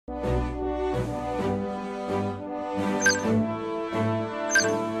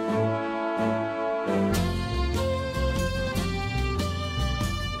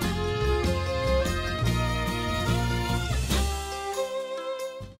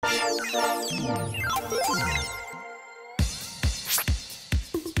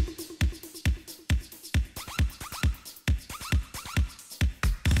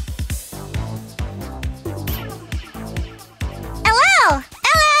Hello!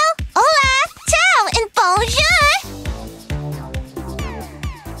 Hello! Hola! Ciao! And bonjour!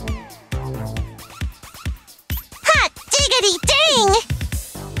 Hot diggity ding!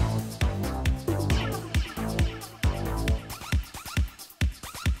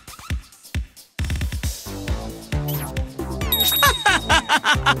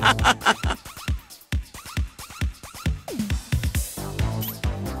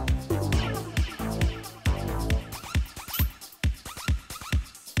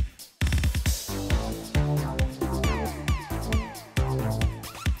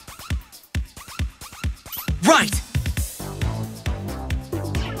 Right!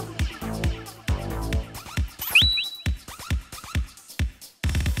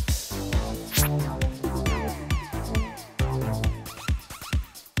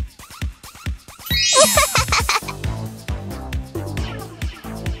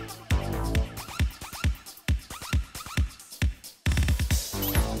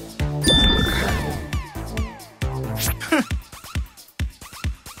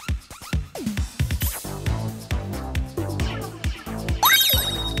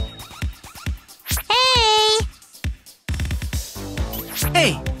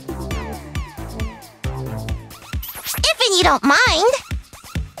 Hey! If you don't mind.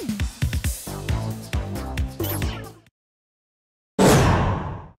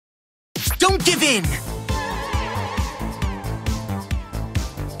 Don't give in!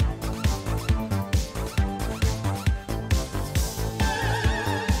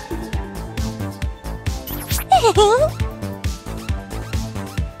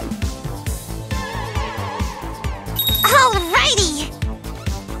 Alrighty!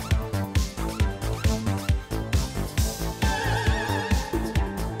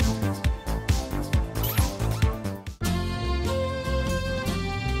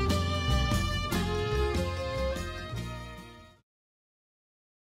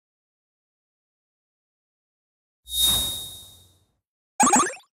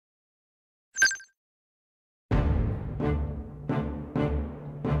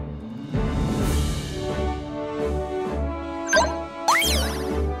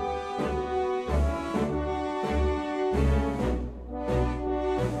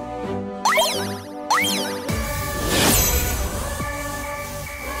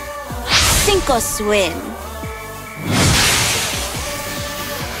 Sink or swim.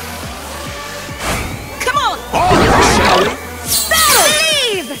 Come on! Shall we? Battle!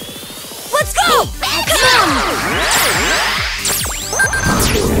 Leave! Let's go! Come on!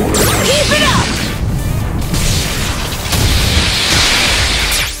 Keep it up!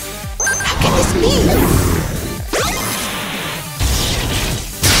 How can this be?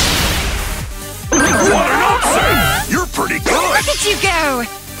 What an upset! You're pretty good! Look at you go!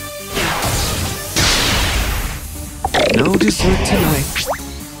 No dessert tonight.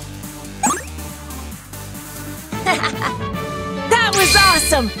 That was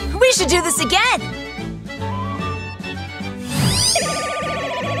awesome! We should do this again!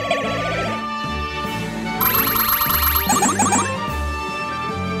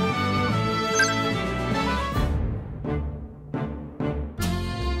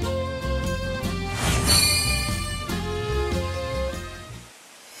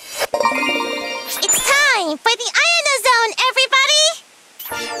 It's time for the Iono Zone, everybody!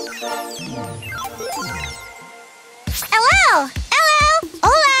 Hello! Hello!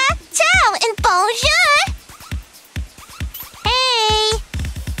 Hola! Ciao! And bonjour! Hey!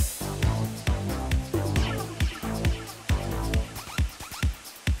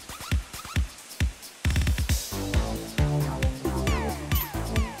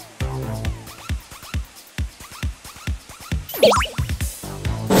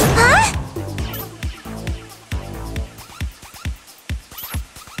 Huh?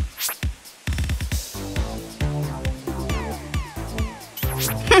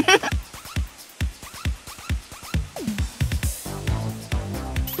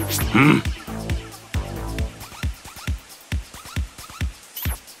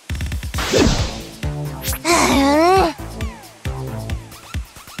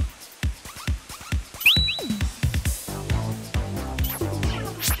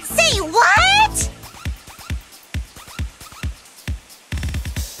 Say what?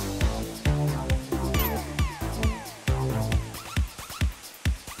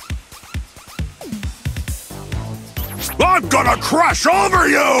 I'm gonna crash over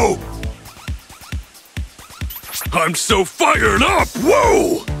you! I'm so fired up!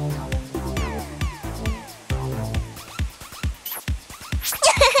 Whoa!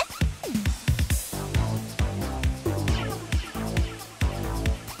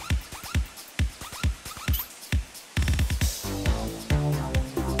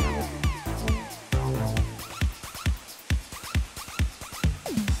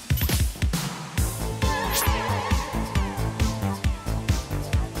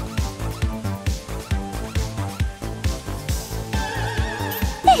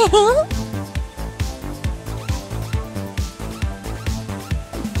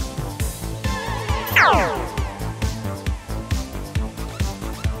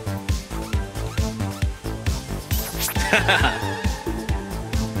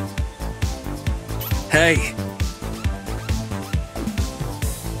 Hey.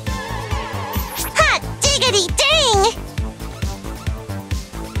 Hot diggity ding!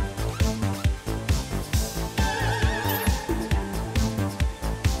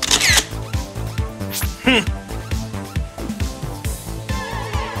 Huh?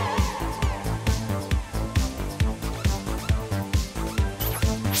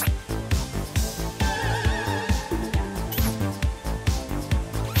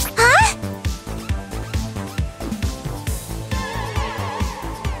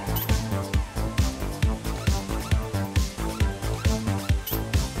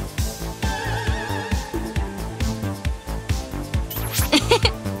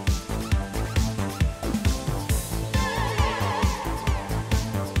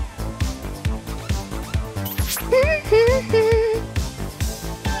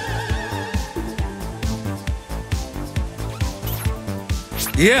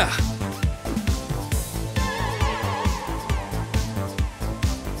 Yeah.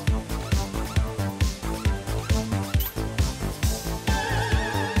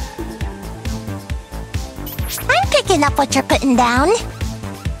 I'm picking up what you're putting down.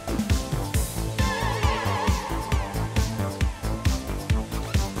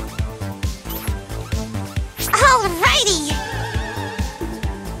 Alrighty!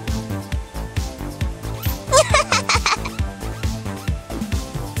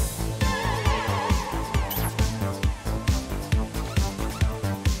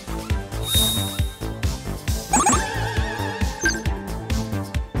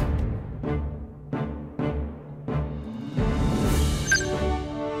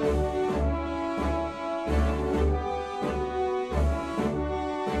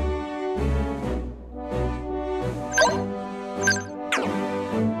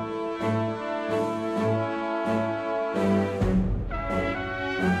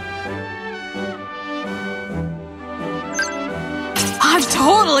 I'm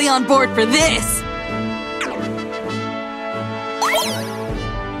totally on board for this!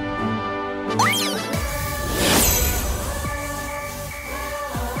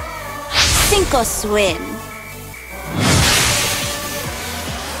 Sink or swim.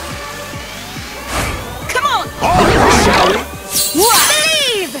 Come on! Shall we?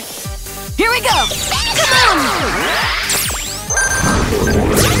 Believe! Here we go! Come on!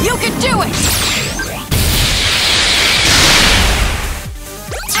 You can do it!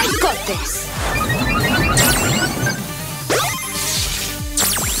 I've got this.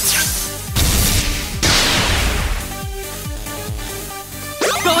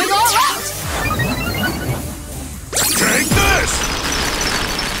 Going all out! Take this!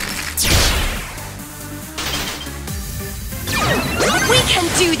 We can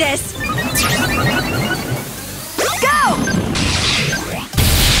do this! Go!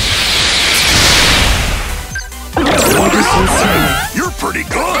 You're pretty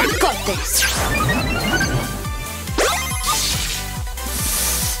good! I've got this.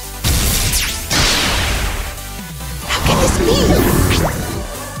 How can this be?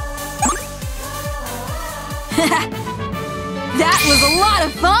 That was a lot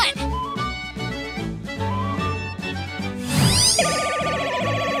of fun!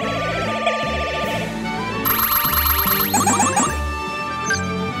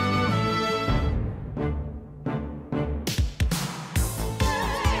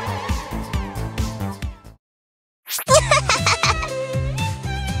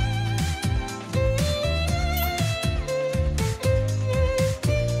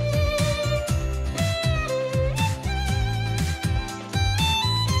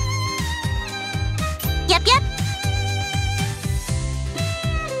 Yep, yep.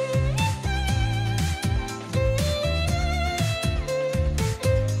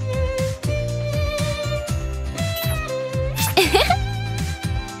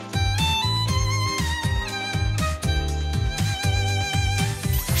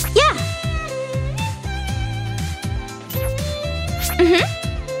 Yeah.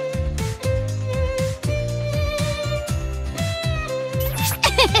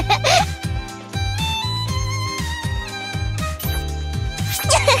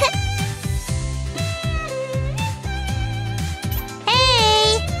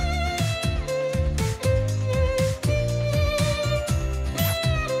 Hey.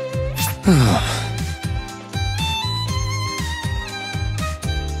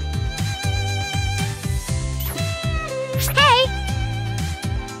 Hey.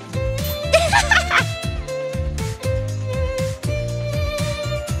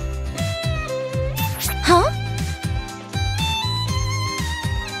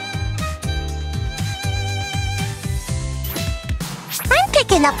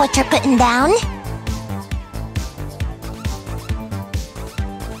 what you're putting down?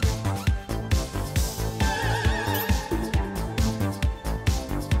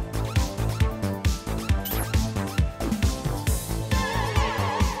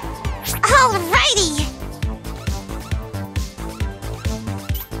 Alrighty!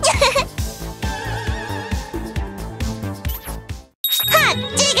 Hot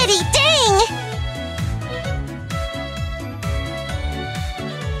diggity dang!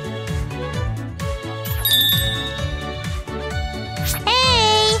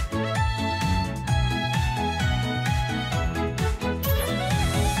 Hey!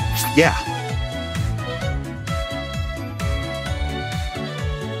 Yeah.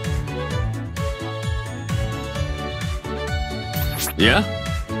 Yeah?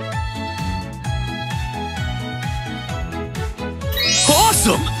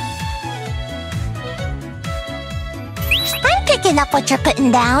 Awesome! I'm picking up what you're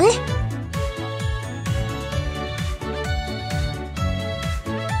putting down.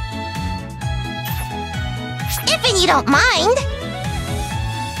 If you don't mind.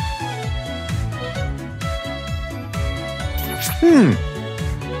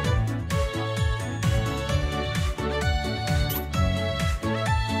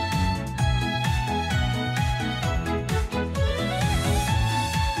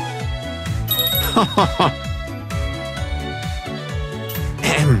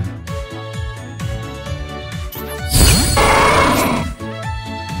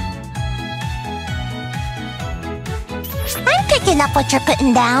 I'm picking up what you're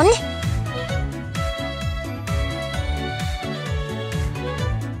putting down.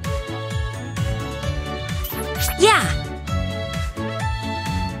 Yeah.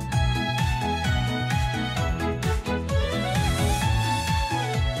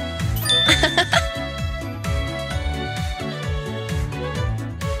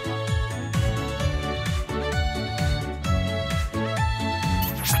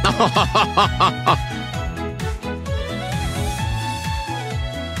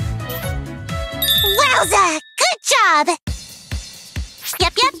 Wowza! Good job!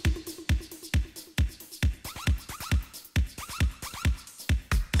 Yep, yep.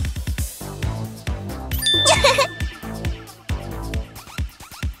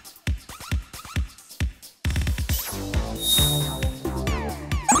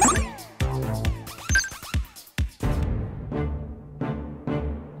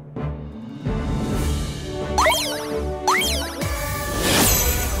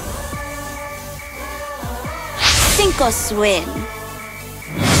 Sink or swim.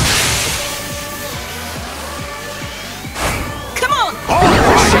 Come on!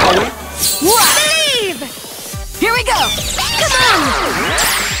 Shall we? Believe! Here we go! Come on!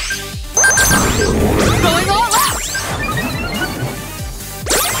 Going all out!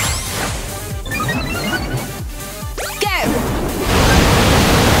 Go!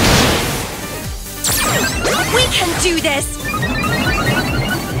 We can do this!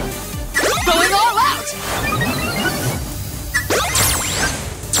 Going all out!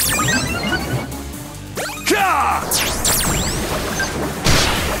 Ka!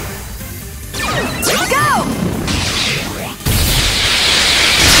 Go!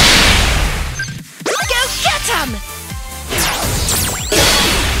 Go get him!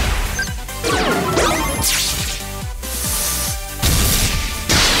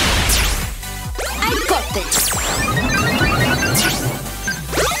 I've got this!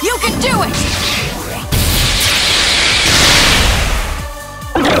 You can do it!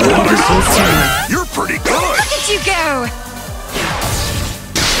 You're pretty good. Look at you go!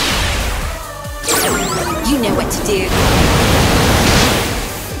 You know what to do.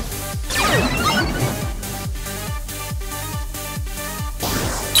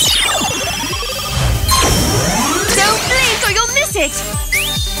 Don't blink or you'll miss it!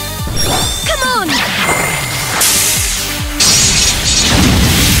 Come on!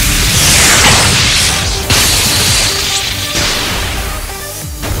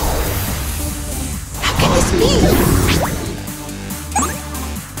 How can this be?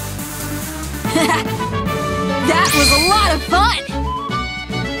 That was a lot of fun!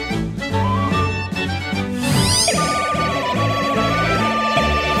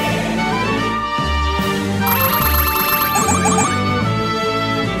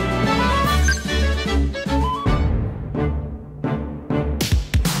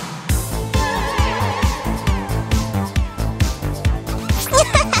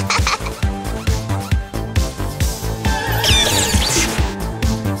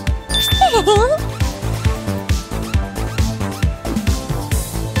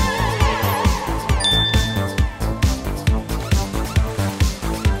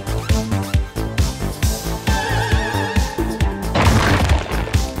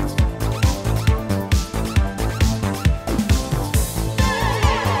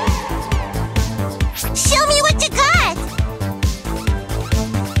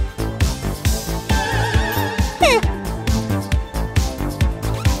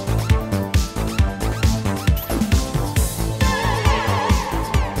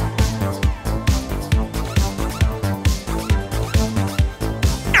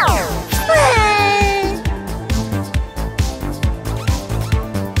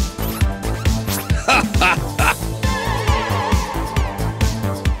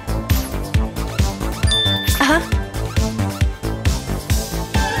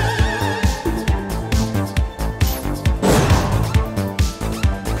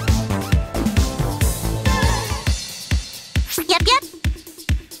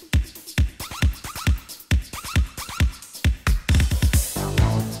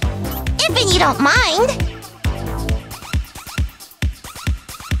 don't mind.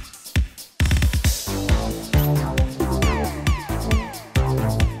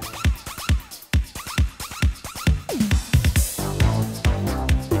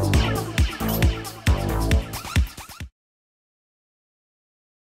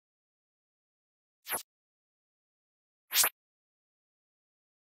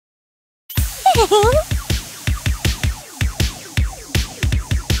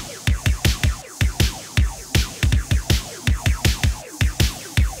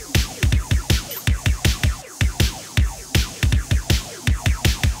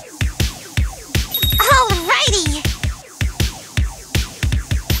 Alrighty!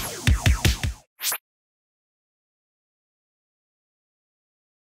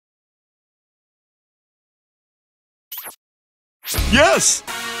 Yes!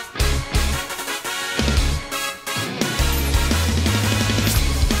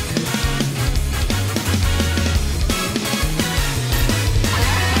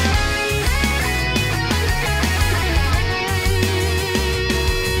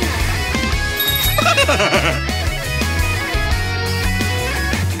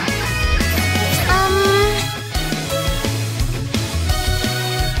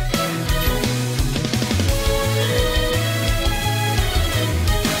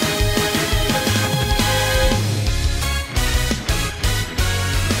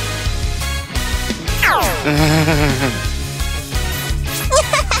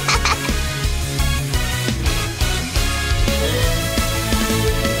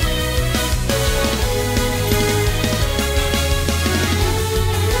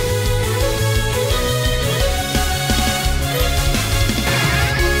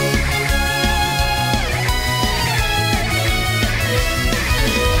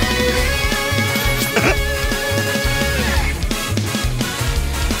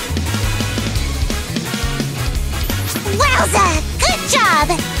 Wowza! Good job!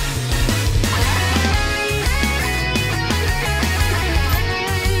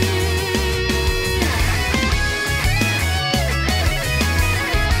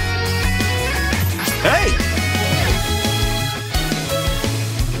 Hey!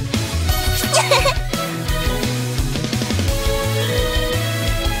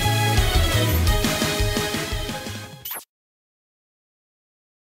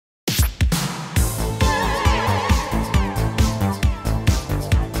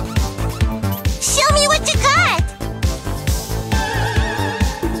 Show me what you got!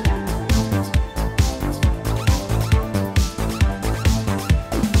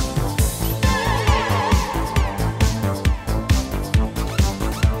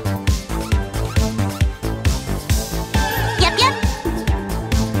 Yep, yep.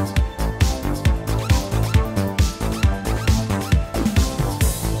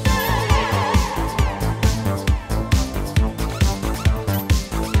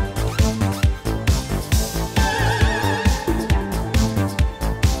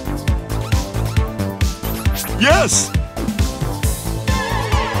 Yes!